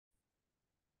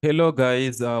Hello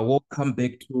guys, welcome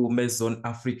back to Maison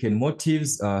African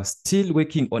Motives. Still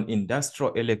working on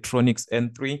industrial electronics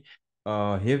N3,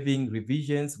 having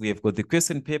revisions. We have got the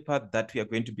question paper that we are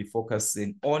going to be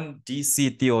focusing on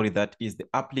DC theory, that is the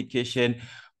application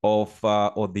of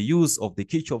or the use of the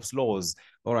Kirchhoff's laws.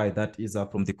 All right, that is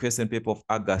from the question paper of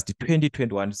August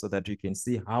 2021, so that you can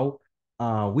see how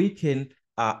we can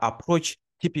approach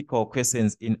typical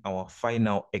questions in our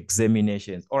final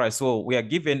examinations. All right, so we are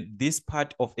given this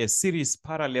part of a series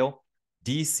parallel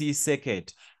DC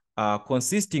circuit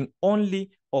consisting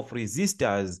only of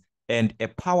resistors and a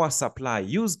power supply.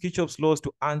 Use Kirchhoff's laws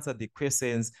to answer the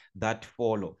questions that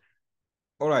follow.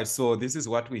 All right, so this is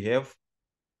what we have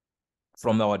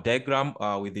from our diagram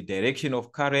with the direction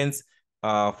of currents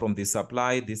from the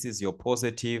supply. This is your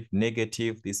positive,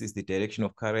 negative. This is the direction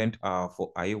of current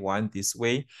for I1 this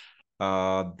way.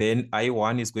 Then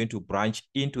I1 is going to branch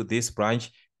into this branch,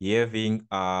 having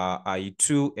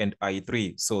I2 and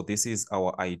I3. So this is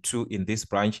our I2 in this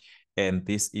branch, and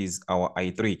this is our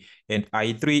I3. And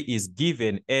I3 is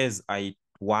given as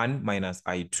I1 minus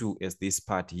I2, as this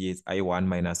part here is I1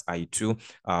 minus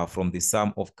I2 from the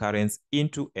sum of currents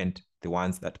into and the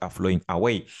ones that are flowing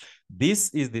away.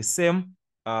 This is the same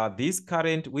this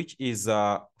current, which is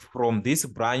from this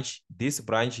branch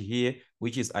here,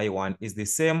 which is I1, is the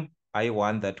same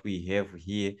I1 that we have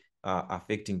here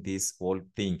affecting this whole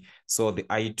thing. So the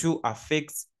I2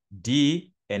 affects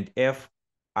D and F.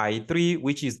 I3,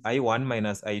 which is I1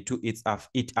 minus I2,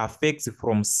 it affects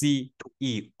from C to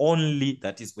E only.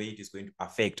 That is where it is going to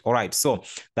affect. All right, so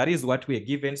that is what we are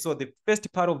given. So the first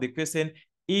part of the question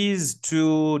is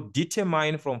to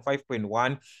determine from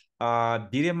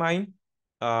 5.1, determine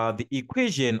the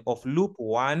equation of loop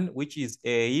 1, which is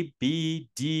A, B,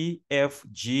 D, F,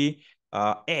 G,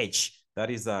 H. That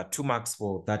is 2 marks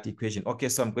for that equation. Okay,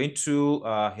 so I'm going to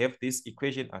have this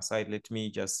equation aside. Let me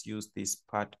just use this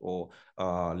part, or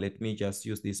let me just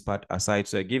use this part aside.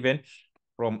 So given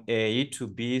from A to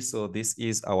B, so this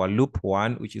is our loop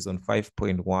 1, which is on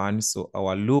 5.1. So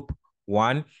our loop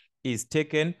 1 is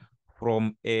taken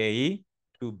from A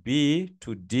to B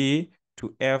to D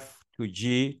to F to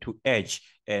G to H,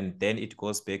 and then it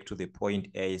goes back to the point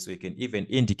A. So you can even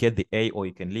indicate the A, or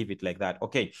you can leave it like that.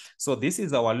 Okay, so this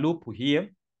is our loop here.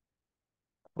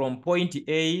 From point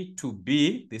A to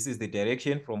B, this is the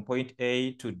direction from point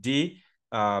A to D,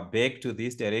 back to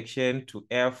this direction to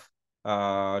F,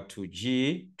 to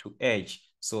G, to H.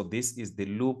 So this is the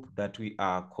loop that we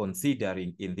are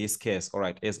considering in this case, all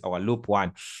right, as our loop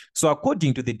 1. So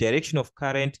according to the direction of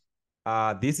current,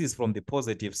 this is from the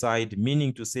positive side,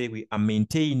 meaning to say we are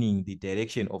maintaining the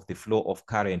direction of the flow of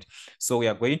current. So we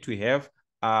are going to have,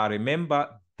 remember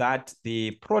that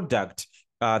the product,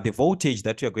 the voltage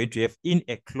that you're going to have in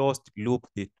a closed loop,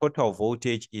 the total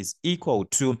voltage is equal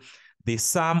to the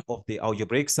sum of the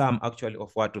algebraic sum actually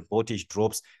of what the voltage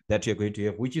drops that you're going to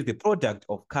have, which is the product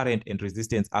of current and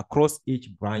resistance across each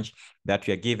branch that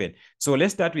we are given. So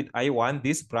let's start with I1,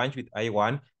 this branch with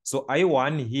I1. So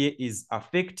I1 here is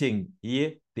affecting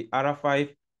here the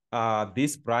R5,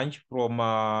 this branch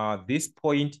from this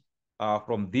point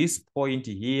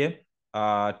here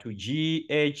to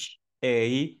GHA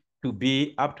to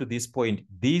be up to this point.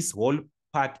 This whole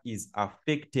part is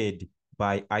affected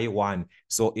by I1.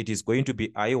 So it is going to be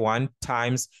I1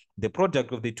 times the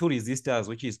product of the two resistors,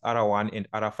 which is R1 and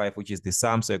R5, which is the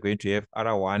sum. So you're going to have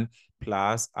R1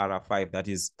 plus R5, that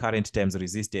is current times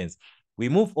resistance. We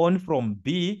move on from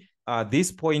B,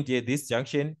 this point here, this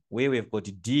junction, where we've got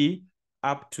D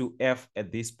up to F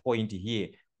at this point here.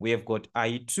 We have got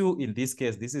I2 in this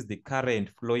case. This is the current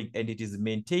flowing, and it is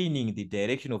maintaining the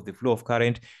direction of the flow of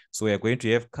current. So we are going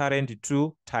to have current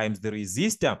 2 times the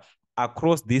resistor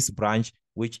across this branch,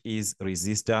 which is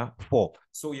resistor 4.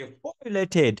 So we have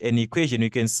formulated an equation. You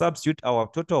can substitute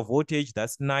our total voltage,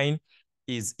 that's 9,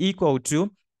 is equal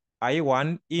to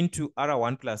I1 into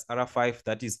R1 plus R5,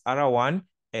 that is R1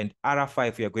 and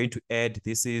R5. We are going to add,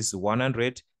 this is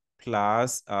 100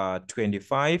 plus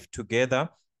 25 together,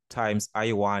 times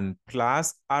I1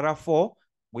 plus R4,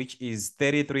 which is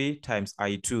 33 times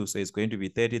I2. So it's going to be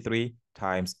 33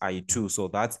 times I2. So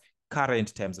that's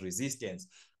current times resistance.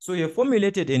 So you have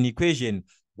formulated an equation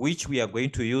which we are going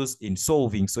to use in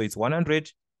solving. So it's 100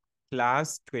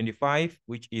 plus 25,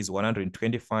 which is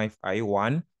 125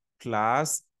 I1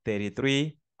 plus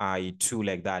 33 I2,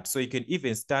 like that. So you can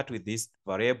even start with these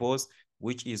variables,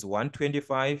 which is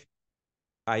 125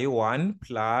 I1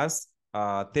 plus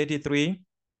 33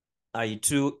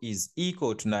 I2 is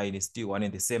equal to 9, is still one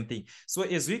and the same thing. So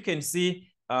as we can see,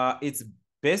 it's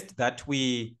best that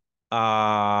we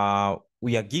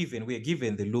we are given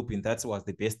the loop, and that was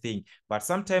the best thing. But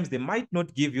sometimes they might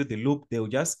not give you the loop. They will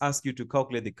just ask you to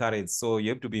calculate the current. So you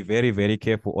have to be very, very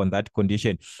careful on that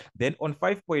condition. Then on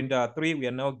 5.3, we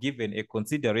are now given a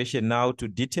consideration now to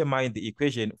determine the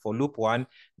equation for loop 1,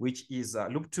 which is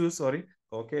loop 2, sorry.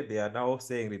 Okay, they are now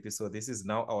saying repeat. So this is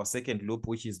now our second loop,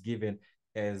 which is given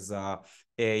as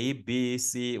A, B,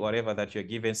 C, whatever that you're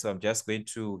given. So I'm just going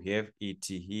to have it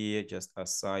here just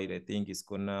aside. I think it's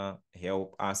gonna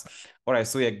help us. All right,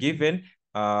 so we are given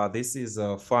this is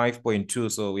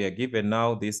 5.2. So we are given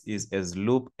now this is as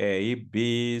loop A,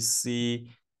 B,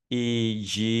 C, E,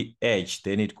 G, H.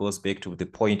 Then it goes back to the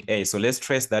point A. So let's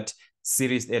trace that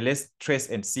series. Let's trace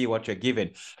and see what you're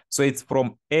given. So it's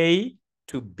from A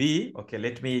to B. Okay,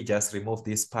 let me just remove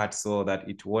this part so that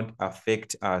it won't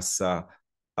affect us.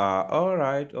 All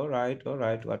right.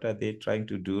 What are they trying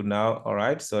to do now? All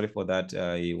right, sorry for that.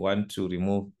 I want to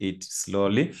remove it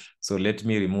slowly. So let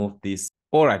me remove this.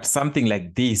 All right, something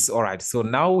like this. All right, so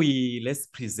now let's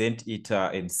present it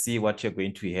and see what you're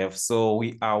going to have. So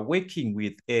we are working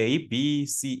with A, B,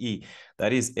 C, E.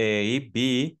 That is A,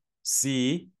 B,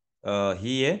 C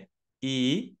here,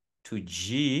 E to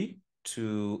G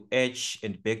to H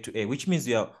and back to A, which means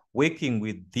we are working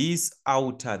with the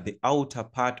outer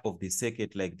part of the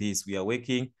circuit like this. We are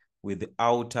working with the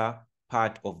outer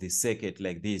part of the circuit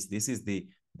like this. This is the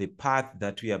path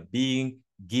that we are being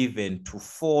given to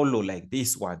follow like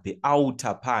this one, the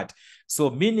outer part. So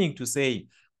meaning to say,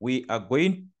 we are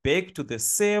going back to the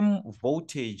same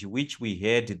voltage which we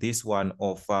had this one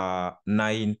of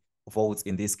 9 volts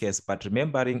in this case, but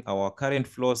remembering our current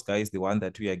flows, guys, the one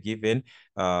that we are given,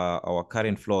 our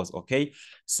current flows, okay?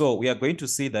 So we are going to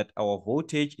see that our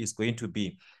voltage is going to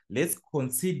be, let's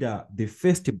consider the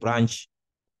first branch.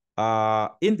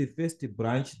 In the first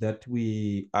branch that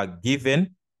we are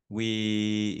given,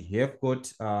 we have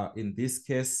got, in this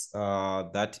case,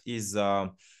 that is,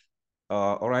 all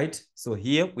right. So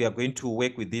here we are going to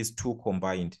work with these two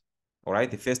combined. All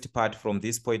right, the first part from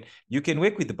this point, you can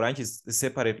work with the branches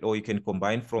separate, or you can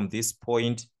combine from this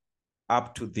point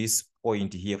up to this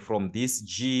point here, from this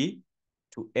G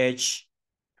to H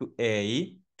to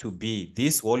A to B.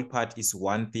 This whole part is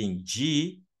one thing,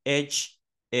 G, H,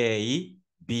 A,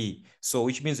 B. So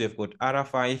which means we've got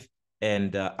R5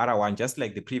 and R1, just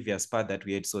like the previous part that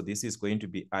we had. So this is going to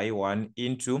be I1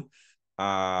 into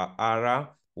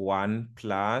R1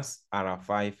 plus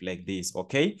R5 like this,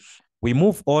 okay? We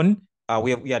move on.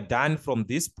 We are done from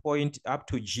this point up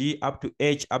to G, up to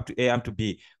H, up to A, up to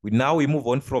B. We move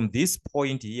on from this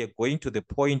point here, going to the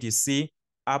point C,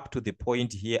 up to the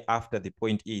point here after the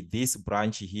point E. This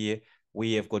branch here,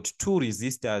 we have got two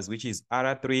resistors, which is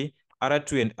R3,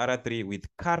 R2 and R3 with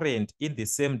current in the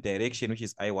same direction, which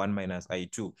is I1 minus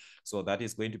I2. So that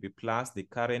is going to be plus the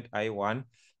current I1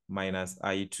 minus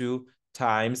I2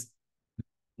 times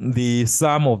the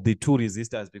sum of the two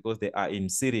resistors, because they are in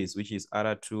series, which is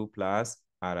R2 plus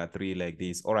R3 like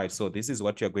this. All right, so this is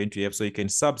what you're going to have. So you can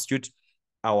substitute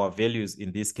our values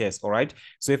in this case. All right,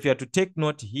 so if you are to take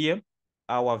note here,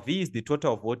 our V is the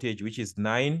total voltage, which is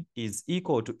 9, is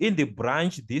equal to, in the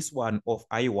branch, this one of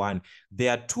I1,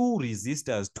 there are two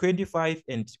resistors, 25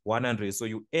 and 100. So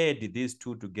you add these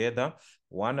two together,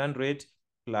 100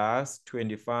 plus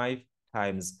 25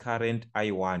 times current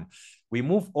I1. We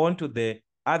move on to the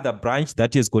other branch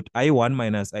that has got I1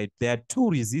 minus I. There are two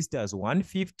resistors,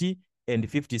 150 and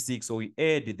 56. So we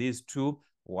add these two,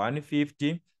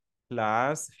 150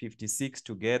 plus 56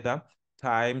 together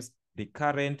times the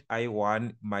current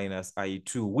I1 minus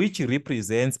I2, which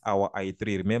represents our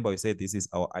I3. Remember, we said this is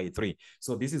our I3.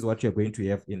 So this is what you're going to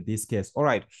have in this case. All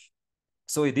right.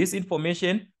 So with this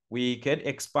information, we can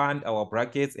expand our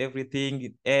brackets,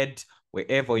 everything, add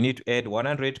wherever we need to add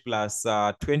 100 plus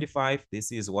 25.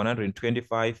 This is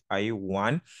 125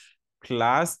 I1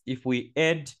 plus, if we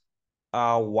add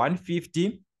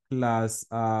 150 plus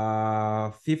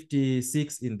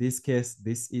 56 in this case,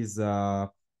 this is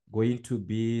going to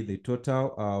be the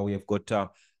total. We have got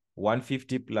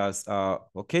 150 plus,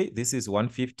 okay, this is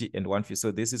 150 and 150.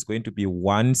 So this is going to be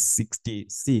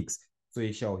 166. So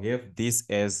you shall have this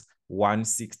as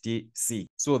 166.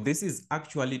 So this is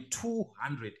actually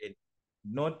 200 and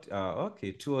not,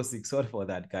 okay, 206. Sorry for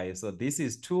that, guys. So this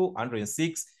is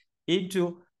 206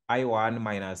 into I1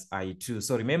 minus I2.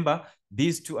 So remember,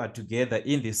 these two are together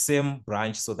in the same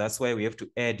branch. So that's why we have to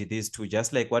add these two,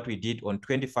 just like what we did on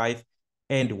 25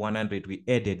 and 100. We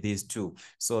added these two.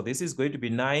 So this is going to be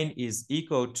 9 is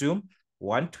equal to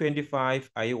 125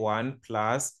 I1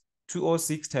 plus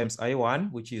 206 times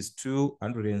I1, which is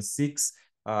 206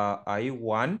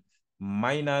 I1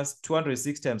 minus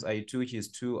 206 times I2, which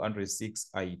is 206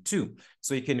 I2.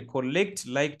 So you can collect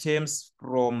like terms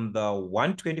from the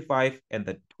 125 and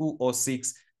the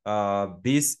 206.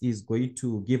 This is going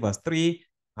to give us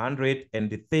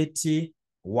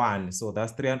 331. So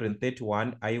that's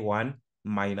 331 I1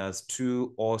 minus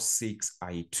 206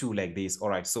 I2 like this. All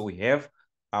right, so we have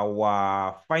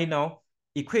our final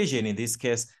equation in this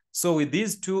case. So with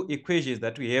these two equations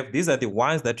that we have, these are the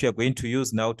ones that we are going to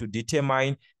use now to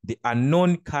determine the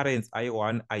unknown currents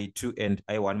I1, I2, and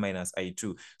I1 minus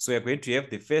I2. So we're going to have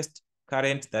the first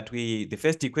current the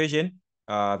first equation,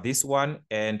 this one,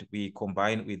 and we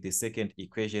combine with the second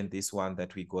equation, this one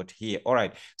that we got here. All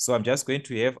right, so I'm just going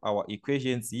to have our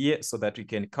equations here so that we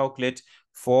can calculate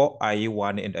for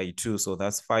I1 and I2. So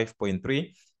that's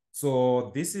 5.3.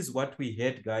 So this is what we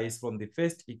had, guys. From the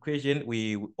first equation,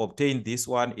 we obtained this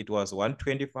one. It was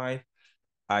 125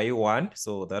 I1.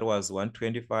 So that was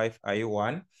 125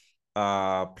 I1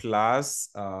 plus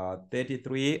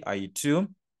 33 I2,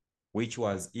 which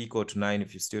was equal to 9,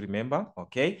 if you still remember.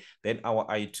 Okay. Then our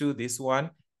I2, this one,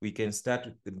 we can start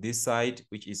with this side,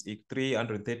 which is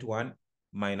 331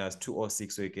 minus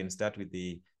 206. So you can start with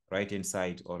the right-hand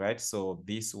side. All right. So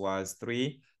this was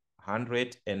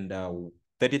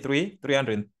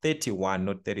 331,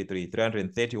 not 33,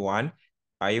 331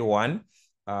 I1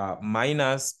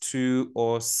 minus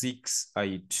 206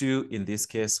 I2 in this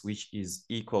case, which is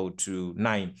equal to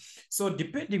 9. So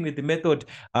depending with the method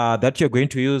that you're going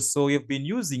to use, so you've been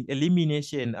using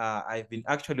elimination. I've been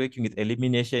actually working with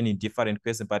elimination in different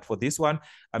questions, but for this one,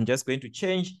 I'm just going to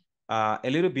change a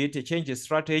little bit, change the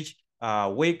strategy,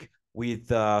 work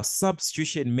with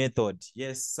substitution method.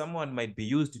 Yes, someone might be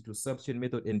used to substitution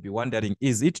method and be wondering,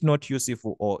 is it not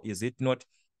useful or is it not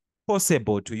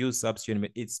possible to use substitution?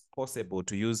 It's possible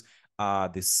to use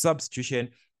the substitution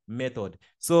method.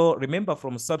 So remember,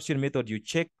 from substitution method, you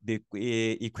check the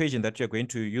equation that you're going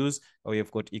to use.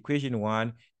 We've got equation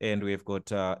 1 and we've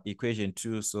got equation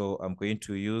 2. So I'm going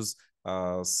to use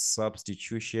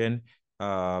substitution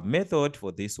method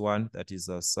for this one. That is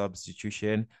a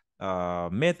substitution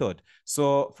method.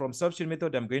 So from substitution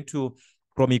method,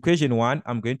 from equation 1,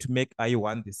 I'm going to make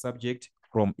I1 the subject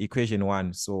from equation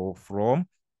 1. So from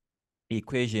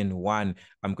equation 1,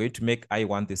 I'm going to make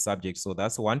I1 the subject. So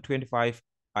that's 125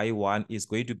 I1 is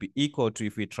going to be equal to,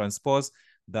 if we transpose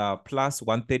the plus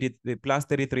 130, the plus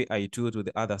 33 I2 to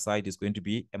the other side, is going to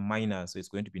be a minus. So it's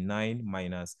going to be 9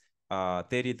 minus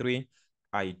 33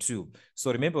 I2.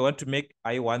 So remember, we want to make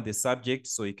I1 the subject,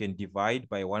 so you can divide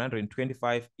by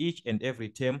 125. Each and every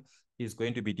term is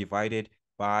going to be divided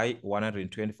by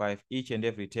 125. Each and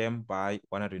every term by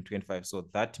 125. So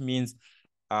that means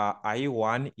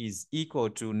I1 is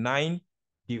equal to 9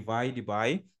 divided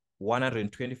by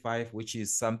 125, which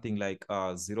is something like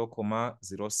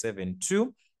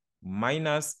 0.072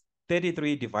 minus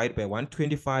 33 divided by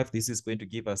 125. This is going to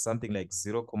give us something like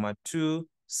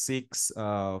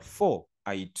 0.264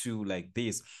 I2 like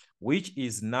this, which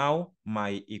is now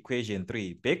my equation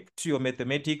 3. Back to your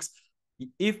mathematics.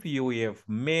 If you have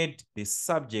made the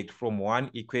subject from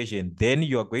one equation, then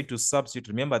you are going to substitute.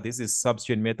 Remember, this is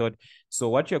substitution method. So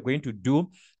what you're going to do,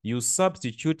 you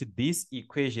substitute this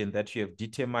equation that you have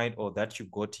determined or that you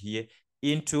got here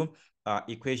into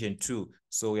equation 2.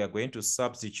 So we are going to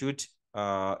substitute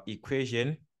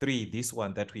equation 3, this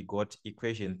one that we got,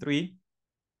 equation 3,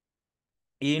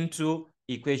 into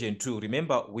equation 2.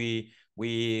 Remember, we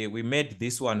made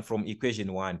this one from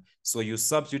equation 1. So you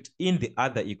substitute in the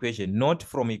other equation, not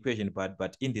from equation,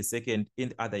 but in the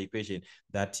other equation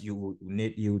that you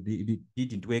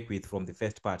didn't work with from the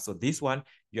first part. So this one,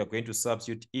 you are going to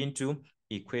substitute into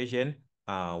equation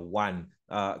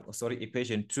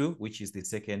equation 2, which is the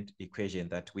second equation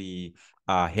that we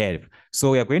have.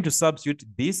 So we are going to substitute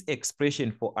this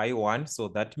expression for I1. So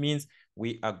that means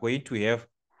we are going to have,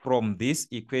 from this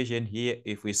equation here,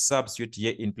 if we substitute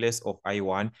here in place of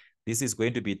I1, this is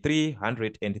going to be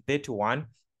 331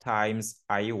 times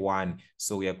I1.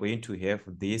 So we are going to have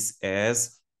this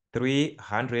as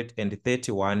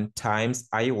 331 times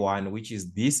I1, which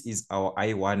is, this is our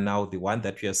I1 now, the one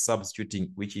that we are substituting,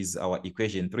 which is our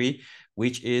equation 3,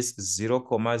 which is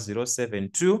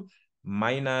 0.072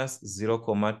 minus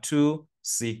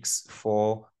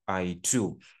 0.264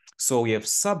 I2. So we have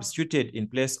substituted in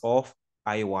place of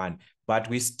I1, but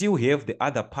we still have the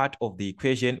other part of the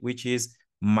equation, which is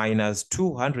minus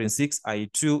 206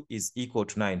 I2 is equal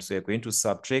to 9. So you're going to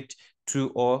subtract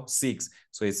 206.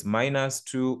 So it's minus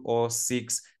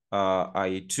 206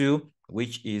 I2,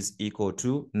 which is equal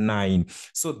to 9.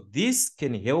 So this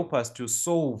can help us to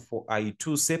solve for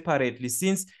I2 separately,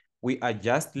 since we are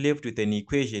just left with an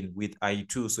equation with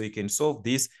I2. So you can solve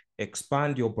this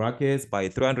expand your brackets by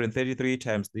 333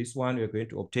 times this one, you're going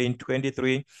to obtain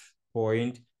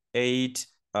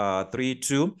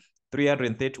 23.832.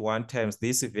 331 times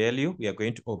this value, we are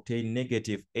going to obtain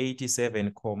negative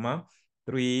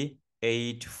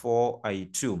 87,384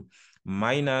 I2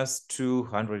 minus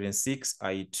 206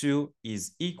 I2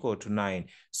 is equal to 9.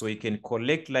 So you can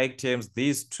collect like terms,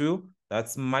 these two,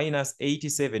 that's minus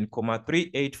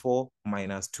 87,384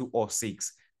 minus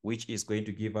 206, which is going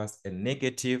to give us a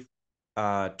negative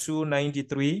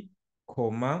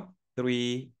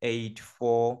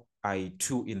 293,384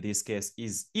 I2 in this case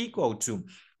is equal to,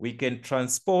 we can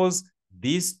transpose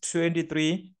this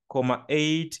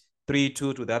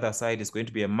 23,832 to the other side is going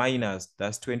to be a minus,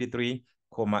 that's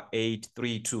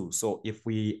 23,832. So if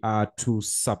we are to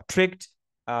subtract,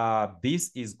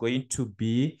 this is going to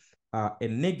be a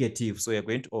negative. So you're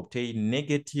going to obtain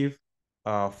negative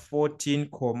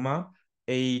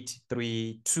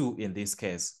 14,832 in this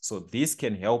case. So this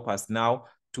can help us now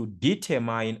to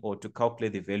determine or to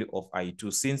calculate the value of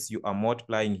I2. Since you are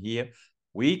multiplying here,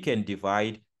 we can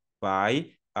divide by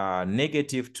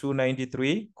negative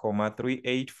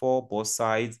 293,384 both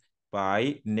sides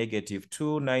by negative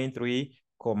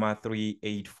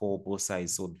 293,384 both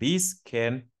sides. So this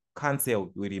can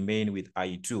cancel, we remain with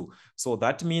I2. So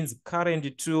that means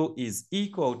current 2 is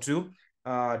equal to,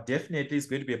 definitely is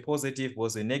going to be a positive,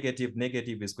 was a negative,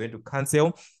 negative is going to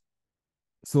cancel.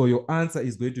 So your answer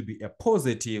is going to be a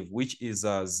positive, which is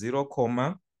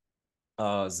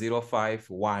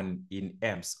 0,051 in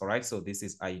amps. All right, so this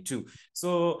is I2.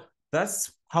 So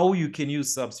that's how you can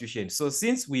use substitution. So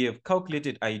since we have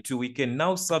calculated I2, we can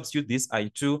now substitute this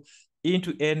I2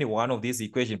 into any one of these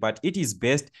equations, but it is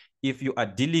best if you are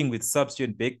dealing with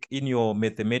substitution back in your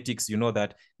mathematics, you know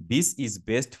that this is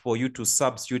best for you to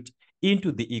substitute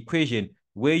into the equation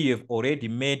where you have already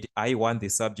made I1 the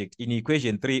subject. In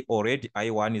equation 3, already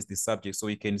I1 is the subject. So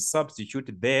you can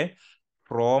substitute there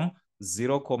from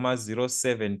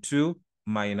 0,072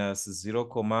 minus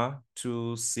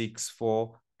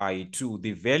 0,264 I2.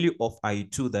 The value of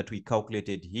I2 that we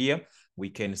calculated here, we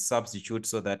can substitute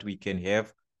so that we can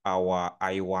have our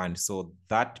I1. So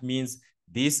that means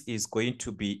this is going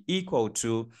to be equal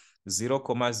to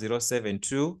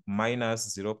 0,072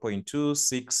 minus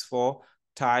 0.264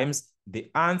 times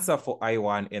the answer for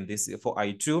I1 and this for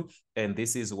I2, and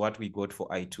this is what we got for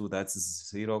I2, that's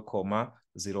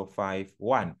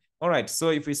 0,051. All right, so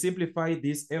if we simplify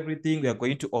this, everything, we are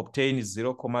going to obtain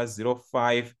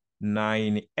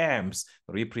 0,059 amps,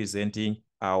 representing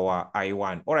our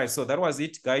I1. All right, so that was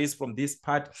it, guys, from this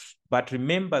part. But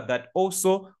remember that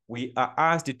also we are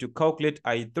asked to calculate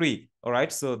I3. All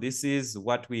right, so this is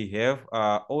what we have.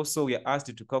 Also, we are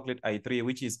asked to calculate I3,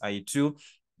 which is I2.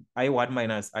 I1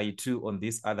 minus I2 on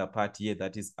this other part here,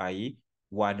 that is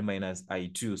I1 minus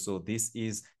I2. So this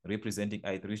is representing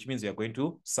I3, which means we are going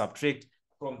to subtract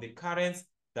from the currents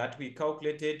that we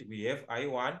calculated. We have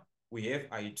I1, we have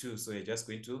I2. So you're just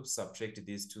going to subtract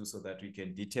these two so that we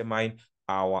can determine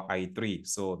our I3.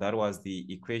 So that was the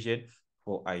equation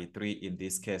for I3 in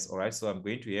this case. All right, so I'm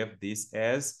going to have this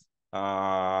as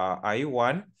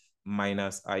I1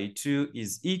 minus I2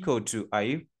 is equal to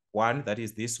I1, that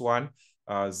is this one,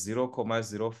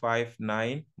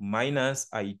 0,059 minus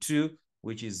I2,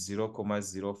 which is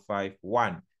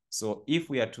 0,051. So if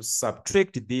we are to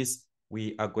subtract this,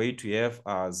 we are going to have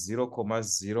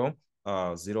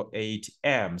 0,008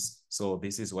 amps. So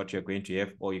this is what you're going to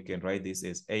have, or you can write this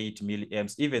as 8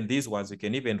 milliamps. Even these ones, you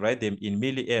can even write them in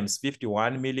milliamps,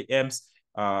 51 milliamps,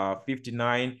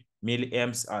 59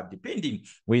 milliamps, depending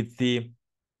with the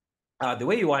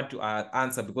way you want to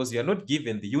answer, because you're not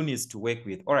given the units to work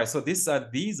with. All right, so these are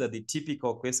the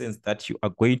typical questions that you are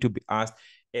going to be asked,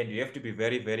 and you have to be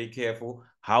very, very careful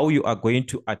how you are going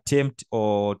to attempt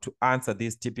or to answer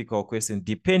these typical questions,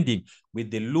 depending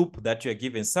with the loop that you are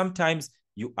given. Sometimes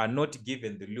you are not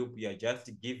given the loop, you are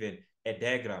just given a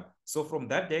diagram. So from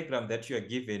that diagram that you are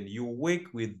given, you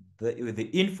work with the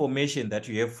information that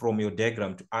you have from your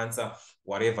diagram to answer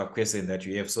whatever question that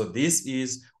you have. So this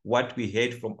is what we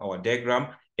had from our diagram,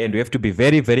 and we have to be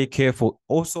very, very careful.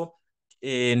 Also,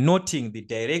 noting the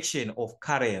direction of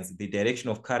currents. The direction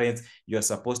of currents, you are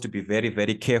supposed to be very,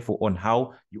 very careful on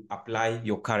how you apply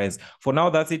your currents. For now,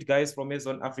 that's it, guys, from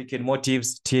Meson African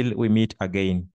Motives. Till we meet again.